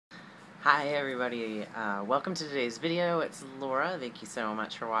Hi everybody, welcome to today's video. It's Laura. Thank you so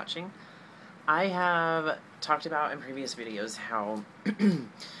much for watching. I have talked about in previous videos how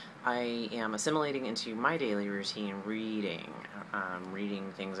I am assimilating into my daily routine reading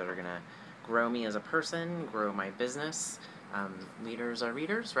things that are going to grow me as a person, grow my business. Leaders are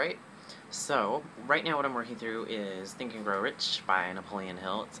readers, right? So, right now what I'm working through is Think and Grow Rich by Napoleon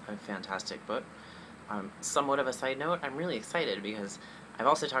Hill. It's a fantastic book. Somewhat of a side note, I'm really excited because I've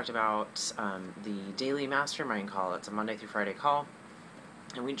also talked about the daily mastermind call. It's a Monday through Friday call,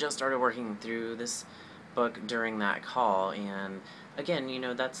 and we just started working through this book during that call. And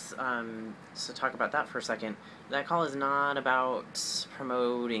again, that's so talk about that for a second. That call is not about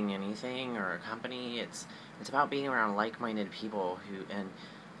promoting anything or a company. It's about being around like-minded people who and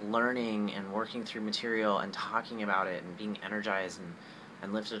learning and working through material and talking about it and being energized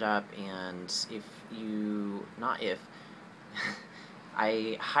and lifted up. And if you not if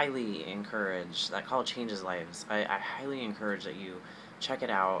I highly encourage that call changes lives. I highly encourage that you check it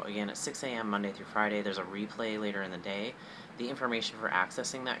out again at 6 a.m. Monday through Friday. There's a replay later in the day. The information for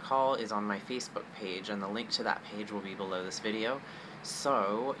accessing that call is on my Facebook page, and the link to that page will be below this video.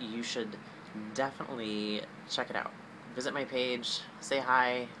 So you should definitely check it out. Visit my page, say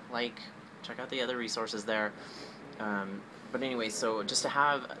hi, check out the other resources there. But anyway, so just to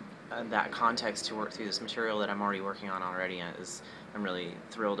have that context to work through this material that I'm already working on already I'm really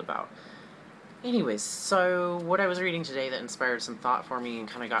thrilled about. Anyways, so what I was reading today that inspired some thought for me and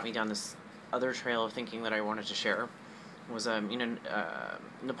kind of got me down this other trail of thinking that I wanted to share was,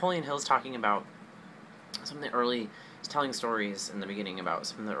 Napoleon Hill's talking about some of the early, he's telling stories in the beginning about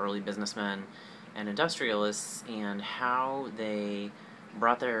some of the early businessmen and industrialists and how they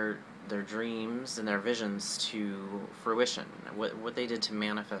brought their dreams and their visions to fruition, what they did to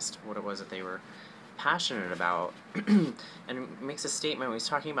manifest what it was that they were passionate about. And makes a statement when he's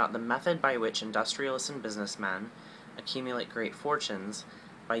talking about the method by which industrialists and businessmen accumulate great fortunes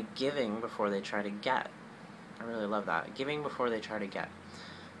by giving before they try to get. I really love that. Giving before they try to get.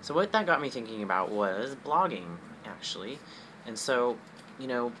 So what that got me thinking about was blogging, actually. And so,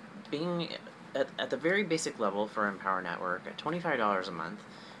 being at the very basic level for Empower Network, at $25 a month,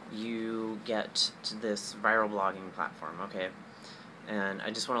 you get to this viral blogging platform, okay? And I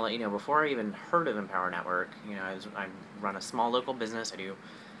just want to let you know, before I even heard of Empower Network, I run a small local business. I do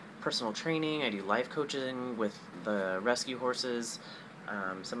personal training, I do life coaching with the rescue horses,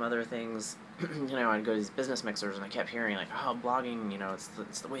 some other things. I'd go to these business mixers and I kept hearing blogging,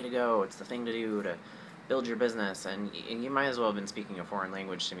 it's the way to go, it's the thing to do to build your business, and you might as well have been speaking a foreign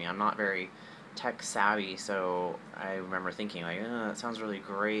language to me. I'm not very tech savvy, so I remember thinking that sounds really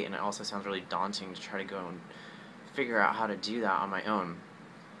great, and it also sounds really daunting to try to go and figure out how to do that on my own.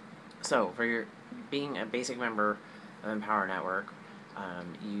 So for being a basic member of Empower Network,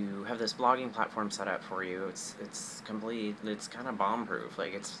 you have this blogging platform set up for you. It's complete. It's kind of bomb-proof.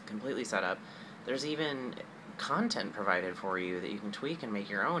 It's completely set up. There's even content provided for you that you can tweak and make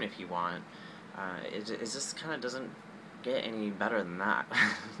your own if you want. It just kind of doesn't get any better than that.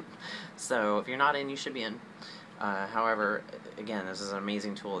 So if you're not in, you should be in. However, again, this is an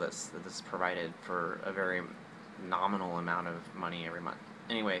amazing tool that's provided for a very nominal amount of money every month.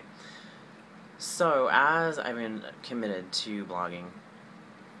 Anyway, so as I've been committed to blogging,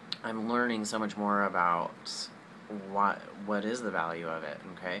 I'm learning so much more about what is the value of it,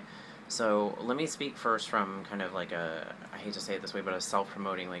 okay? So let me speak first from kind of like I hate to say it this way, but a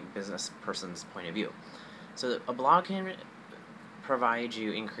self-promoting business person's point of view. So a blog can provide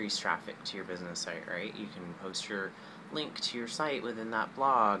you increased traffic to your business site, right? You can post your link to your site within that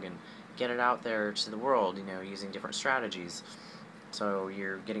blog and get it out there to the world, using different strategies. So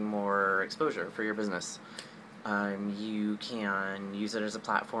you're getting more exposure for your business. You can use it as a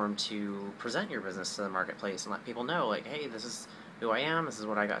platform to present your business to the marketplace and let people know, hey, this is who I am, this is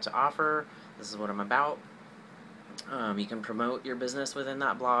what I got to offer, this is what I'm about. You can promote your business within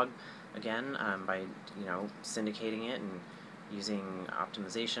that blog, again, by, syndicating it and using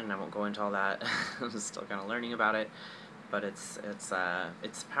optimization. I won't go into all that. I'm still kind of learning about it, but it's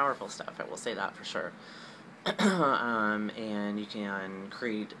powerful stuff. I will say that for sure. And you can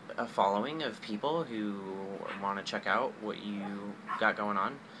create a following of people who want to check out what you got going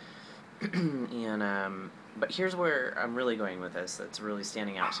on. And but here's where I'm really going with this. That's really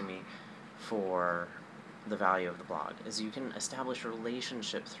standing out to me for the value of the blog is you can establish a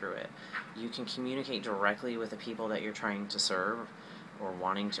relationship through it. You can communicate directly with the people that you're trying to serve, or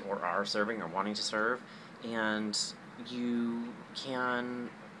are serving or wanting to serve, and you can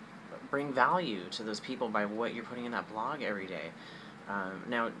bring value to those people by what you're putting in that blog every day.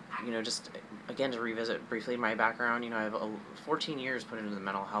 Now, just again to revisit briefly my background, I have 14 years put into the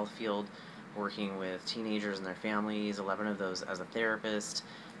mental health field, working with teenagers and their families, 11 of those as a therapist.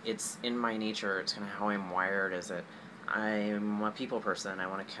 It's in my nature, it's kind of how I'm wired, is that I'm a people person. I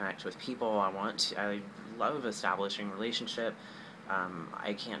want to connect with people. I love establishing relationship.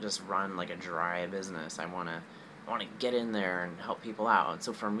 I can't just run like a dry business. I want to get in there and help people out. And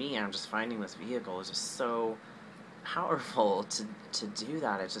so for me, I'm just finding this vehicle is just so powerful to do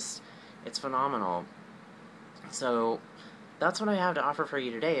that. It's phenomenal. So that's what I have to offer for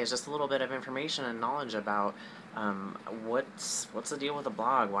you today, is just a little bit of information and knowledge about what's the deal with the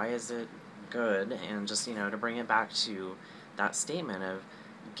blog, why is it good, and just to bring it back to that statement of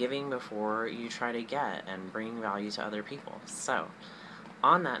giving before you try to get and bringing value to other people. So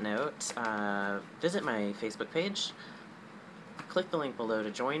on that note, visit my Facebook page, click the link below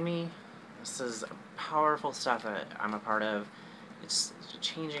to join me. This is powerful stuff that I'm a part of. It's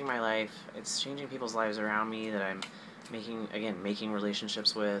changing my life. It's changing people's lives around me that I'm making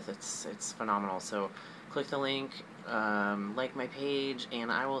relationships with. It's phenomenal. So click the link, like my page,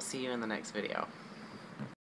 and I will see you in the next video.